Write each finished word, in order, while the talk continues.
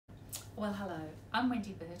Well, hello, I'm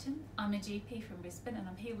Wendy Burton. I'm a GP from Brisbane and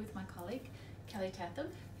I'm here with my colleague, Kellie Tathem,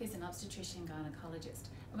 who's an obstetrician gynaecologist.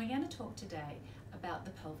 And we're going to talk today about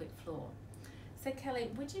the pelvic floor. So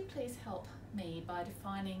Kellie, would you please help me by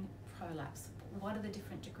defining prolapse? What are the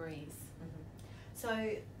different degrees?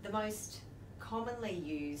 So the most commonly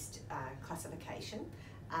used classification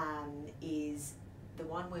is the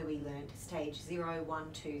one where we learned stage 0,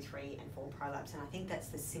 1, 2, 3 and 4 prolapse, and I think that's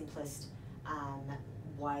the simplest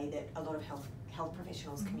way that a lot of health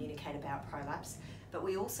professionals communicate about prolapse. But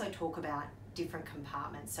we also talk about different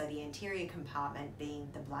compartments, so the anterior compartment being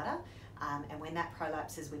the bladder, and when that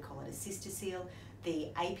prolapses we call it a cystocele. The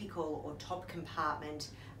apical or top compartment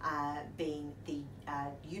being the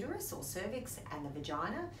uterus or cervix and the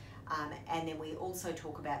vagina, and then we also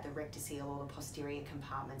talk about the rectocele or the posterior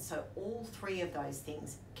compartment. So all three of those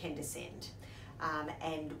things can descend.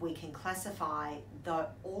 And we can classify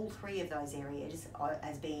all three of those areas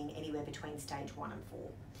as being anywhere between stage 1 and 4.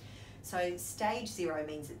 So stage 0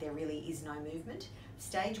 means that there really is no movement.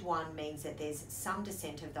 Stage 1 means that there's some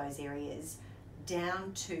descent of those areas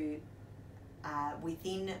down to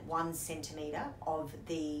within 1 centimetre of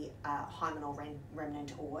the hymenal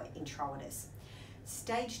remnant or introitus.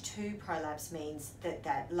 Stage 2 prolapse means that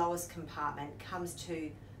that lowest compartment comes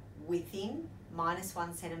to within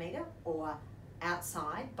 -1 centimetre or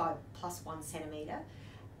outside by +1 centimetre.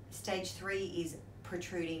 Stage 3 is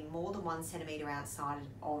protruding more than 1 centimetre outside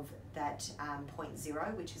of that point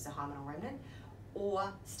 0, which is the hymenal remnant,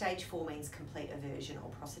 or stage 4 means complete eversion or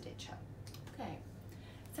prosodicha. Okay,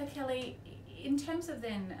 so Kellie, in terms of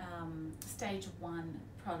then stage 1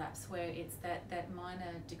 prolapse, where it's that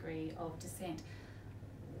minor degree of descent,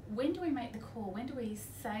 when do we make the call? When do we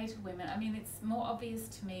say to women? I mean, it's more obvious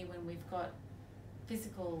to me when we've got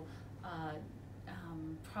physical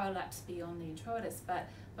prolapse beyond the introitus, but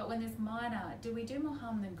when there's minor, do we do more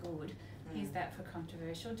harm than good? Is that for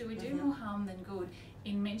controversial? Do we do more harm than good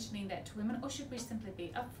in mentioning that to women, or should we simply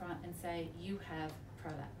be upfront and say you have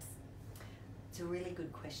prolapse? It's a really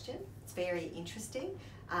good question. It's very interesting.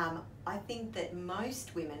 I think that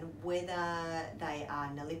most women, whether they are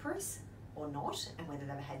nulliparous or not, and whether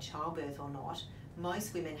they've had childbirth or not,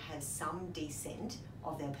 most women have some descent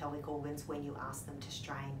of their pelvic organs when you ask them to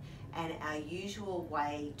strain. And our usual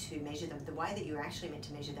way to measure them, the way that you're actually meant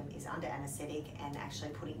to measure them, is under anaesthetic and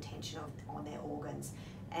actually putting tension on their organs.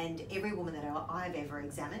 And every woman that I've ever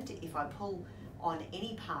examined, if I pull on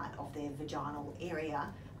any part of their vaginal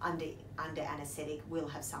area under anaesthetic, will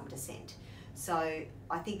have some descent. So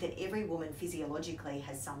I think that every woman physiologically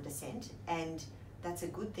has some descent, and that's a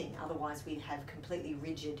good thing. Otherwise we'd have completely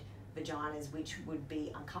rigid vaginas, which would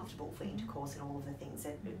be uncomfortable for intercourse and all of the things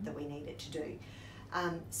that we need it to do.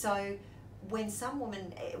 So when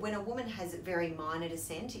a woman has very minor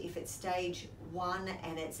descent, if it's stage 1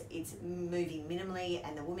 and it's moving minimally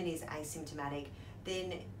and the woman is asymptomatic,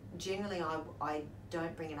 then generally I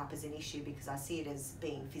don't bring it up as an issue because I see it as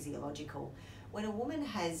being physiological. When a woman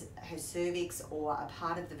has her cervix or a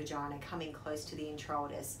part of the vagina coming close to the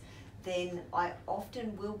introitus, then I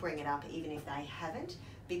often will bring it up even if they haven't,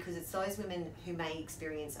 because it's those women who may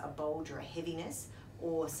experience a bulge or a heaviness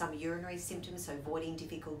or some urinary symptoms, so voiding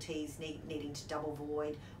difficulties, needing to double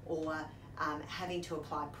void, or having to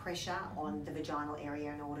apply pressure on the vaginal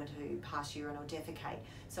area in order to pass urine or defecate.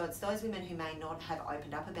 So it's those women who may not have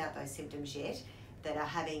opened up about those symptoms yet that are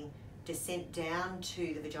having descent down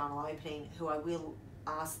to the vaginal opening, who I will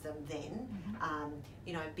ask them then,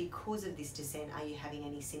 you know, because of this descent, are you having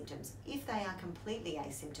any symptoms? If they are completely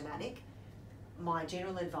asymptomatic, my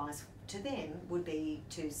general advice to them would be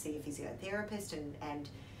to see a physiotherapist and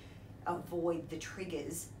avoid the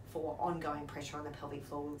triggers for ongoing pressure on the pelvic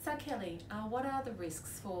floor. So Kellie, what are the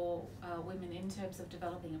risks for women in terms of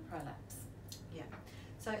developing a prolapse? Yeah.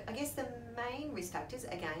 So I guess the main risk factors,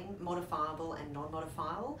 again, modifiable and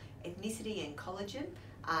non-modifiable, ethnicity and collagen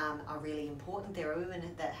are really important. There are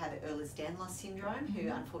women that have Ehlers-Danlos syndrome who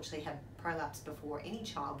unfortunately have prolapse before any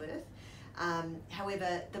childbirth.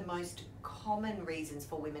 However, the most common reasons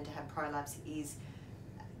for women to have prolapse is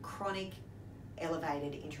chronic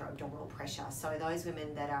elevated intra-abdominal pressure. So those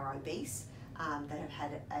women that are obese, that have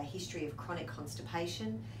had a history of chronic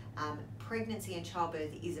constipation, pregnancy and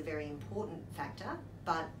childbirth is a very important factor,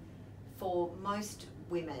 but for most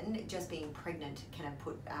women, just being pregnant can have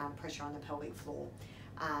put pressure on the pelvic floor,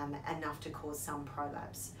 enough to cause some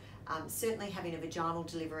prolapse. Certainly having a vaginal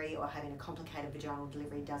delivery or having a complicated vaginal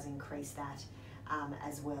delivery does increase that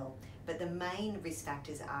as well. But the main risk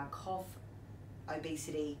factors are cough,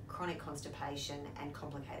 obesity, chronic constipation and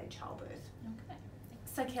complicated childbirth. Okay.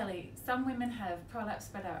 So Kellie, some women have prolapse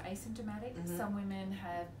but are asymptomatic, some women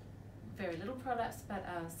have very little prolapse but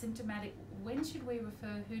are symptomatic, when should we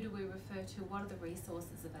refer? Who do we refer to? What are the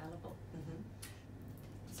resources available? Mm-hmm.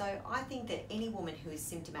 So I think that any woman who is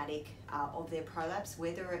symptomatic of their prolapse,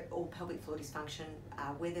 or pelvic floor dysfunction,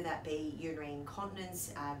 whether that be urinary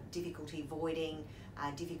incontinence, difficulty voiding,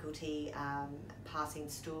 difficulty passing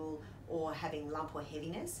stool, or having lump or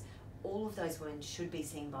heaviness, all of those women should be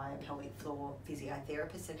seen by a pelvic floor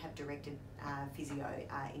physiotherapist and have directed physio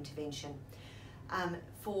intervention.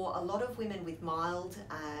 For a lot of women with mild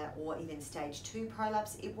or even stage 2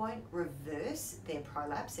 prolapse, it won't reverse their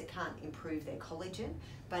prolapse, it can't improve their collagen,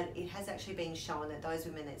 but it has actually been shown that those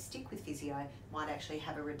women that stick with physio might actually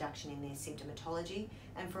have a reduction in their symptomatology,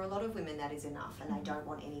 and for a lot of women that is enough and they don't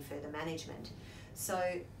want any further management. So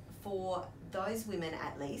for those women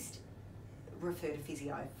at least, refer to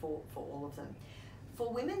physio for all of them.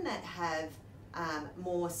 For women that have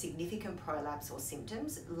more significant prolapse or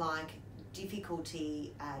symptoms like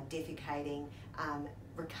difficulty defecating,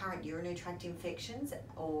 recurrent urinary tract infections,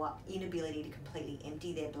 or inability to completely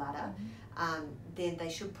empty their bladder, then they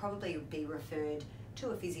should probably be referred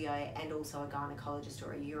to a physio and also a gynaecologist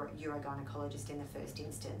or a urogynaecologist in the first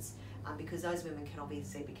instance, because those women can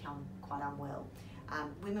obviously become quite unwell.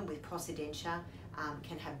 Women with procesdentia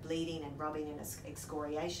can have bleeding and rubbing and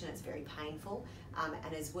excoriation. It's very painful,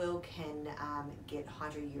 and as well can get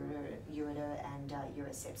hydroureter and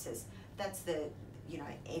urosepsis. That's the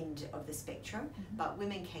end of the spectrum, but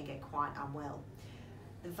women can get quite unwell.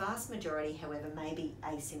 The vast majority, however, may be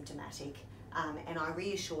asymptomatic, and I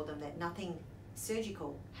reassure them that nothing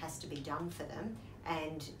surgical has to be done for them,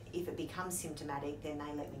 and if it becomes symptomatic, then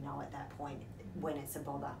they let me know at that point when it's a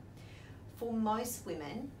bother. For most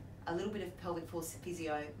women, a little bit of pelvic floor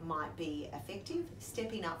physio might be effective.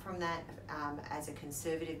 Stepping up from that as a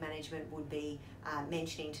conservative management would be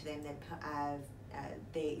mentioning to them that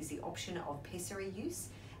there is the option of pessary use,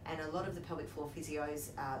 and a lot of the pelvic floor physios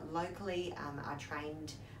locally are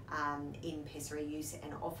trained in pessary use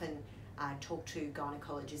and often talk to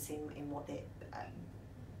gynaecologists in what they're,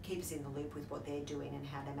 keep us in the loop with what they're doing and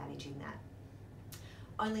how they're managing that.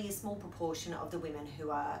 Only a small proportion of the women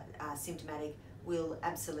who are symptomatic will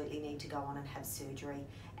absolutely need to go on and have surgery.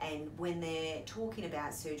 And when they're talking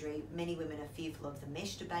about surgery, many women are fearful of the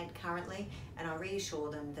mesh debate currently, and I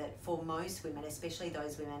reassure them that for most women, especially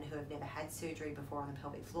those women who have never had surgery before on the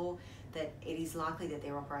pelvic floor, that it is likely that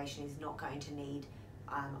their operation is not going to need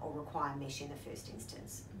or require mesh in the first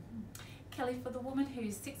instance. Kellie, for the woman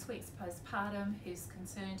who's 6 weeks postpartum, who's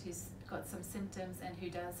concerned, who's got some symptoms and who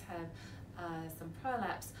does have some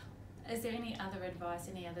prolapse, is there any other advice,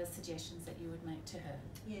 any other suggestions that you would make to her?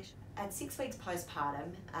 Yes. At 6 weeks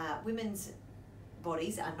postpartum, women's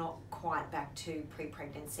bodies are not quite back to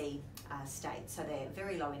pre-pregnancy state, so they're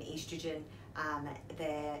very low in estrogen,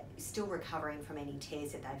 they're still recovering from any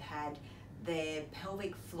tears that they've had, their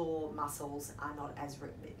pelvic floor muscles are not as,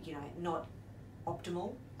 not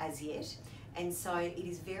optimal as yet, and so it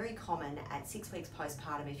is very common at 6 weeks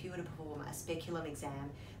postpartum, if you were to perform a speculum exam,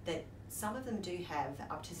 that some of them do have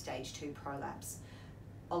up to stage 2 prolapse.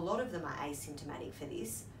 A lot of them are asymptomatic for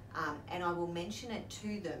this, and I will mention it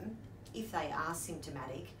to them if they are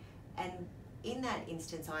symptomatic, and in that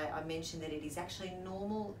instance I mentioned that it is actually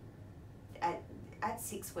normal at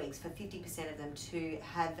 6 weeks for 50% of them to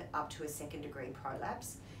have up to a 2nd degree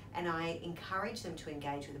prolapse, and I encourage them to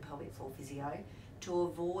engage with a pelvic floor physio to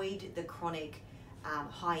avoid the chronic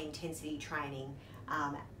high intensity training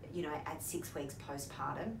at 6 weeks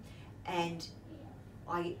postpartum. And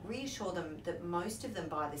I reassure them that most of them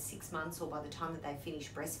by the 6 months or by the time that they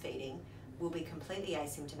finish breastfeeding will be completely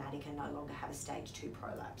asymptomatic and no longer have a stage 2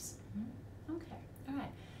 prolapse. Okay, all right.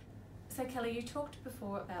 So Kellie, you talked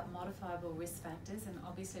before about modifiable risk factors, and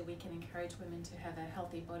obviously we can encourage women to have a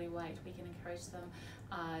healthy body weight, we can encourage them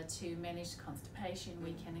to manage constipation,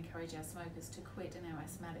 we can encourage our smokers to quit and our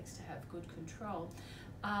asthmatics to have good control.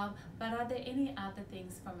 But are there any other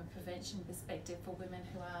things from a prevention perspective for women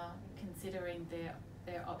who are considering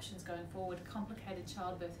their options going forward? Complicated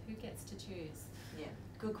childbirth, who gets to choose? Yeah,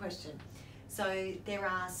 good question. So there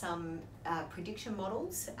are some prediction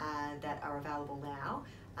models that are available now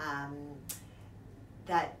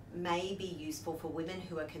that may be useful for women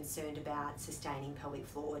who are concerned about sustaining pelvic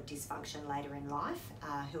floor dysfunction later in life,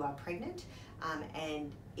 who are pregnant,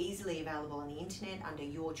 and easily available on the internet under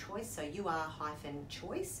Your Choice, so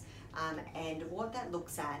UR-choice, and what that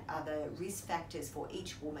looks at are the risk factors for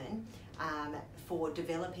each woman for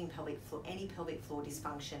developing any pelvic floor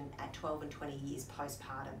dysfunction at 12 and 20 years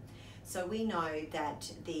postpartum. So we know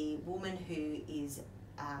that the woman who is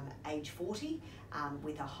age 40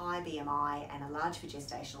 with a high BMI and a large for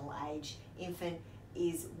gestational age infant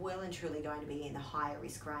is well and truly going to be in the higher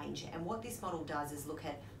risk range. And what this model does is look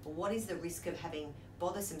at, well, what is the risk of having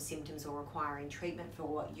bothersome symptoms or requiring treatment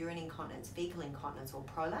for urine incontinence, fecal incontinence or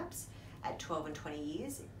prolapse at 12 and 20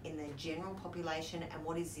 years in the general population, and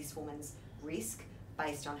what is this woman's risk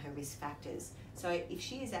based on her risk factors. So if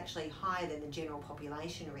she is actually higher than the general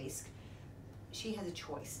population risk, she has a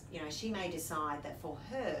choice. You know, she may decide that for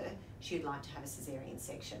her, she would like to have a caesarean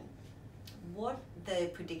section. What the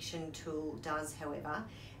prediction tool does, however,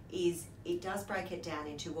 is it does break it down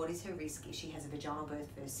into what is her risk if she has a vaginal birth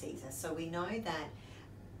versus Caesar. So we know that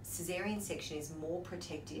caesarean section is more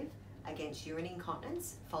protective against urine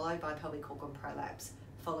incontinence, followed by pelvic organ prolapse,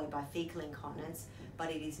 followed by fecal incontinence, but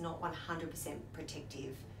it is not 100%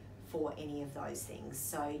 protective for any of those things.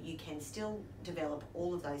 So you can still develop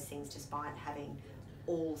all of those things despite having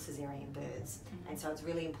all caesarean births. And so it's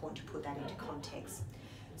really important to put that into context.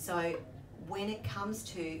 So when it comes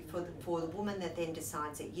to, for the woman that then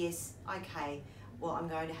decides that, yes, okay, well, I'm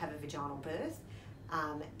going to have a vaginal birth,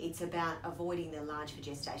 it's about avoiding the large for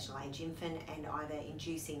gestational age infant and either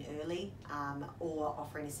inducing early or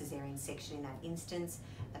offering a caesarean section in that instance,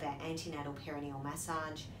 about antenatal perineal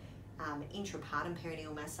massage, intrapartum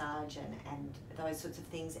perineal massage and those sorts of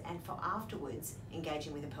things, and for afterwards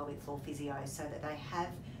engaging with a pelvic floor physio so that they have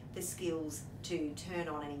the skills to turn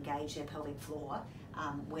on and engage their pelvic floor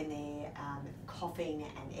when they're coughing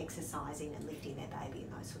and exercising and lifting their baby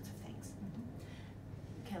and those sorts of things.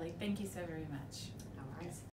 Kellie, thank you so very much. No worries.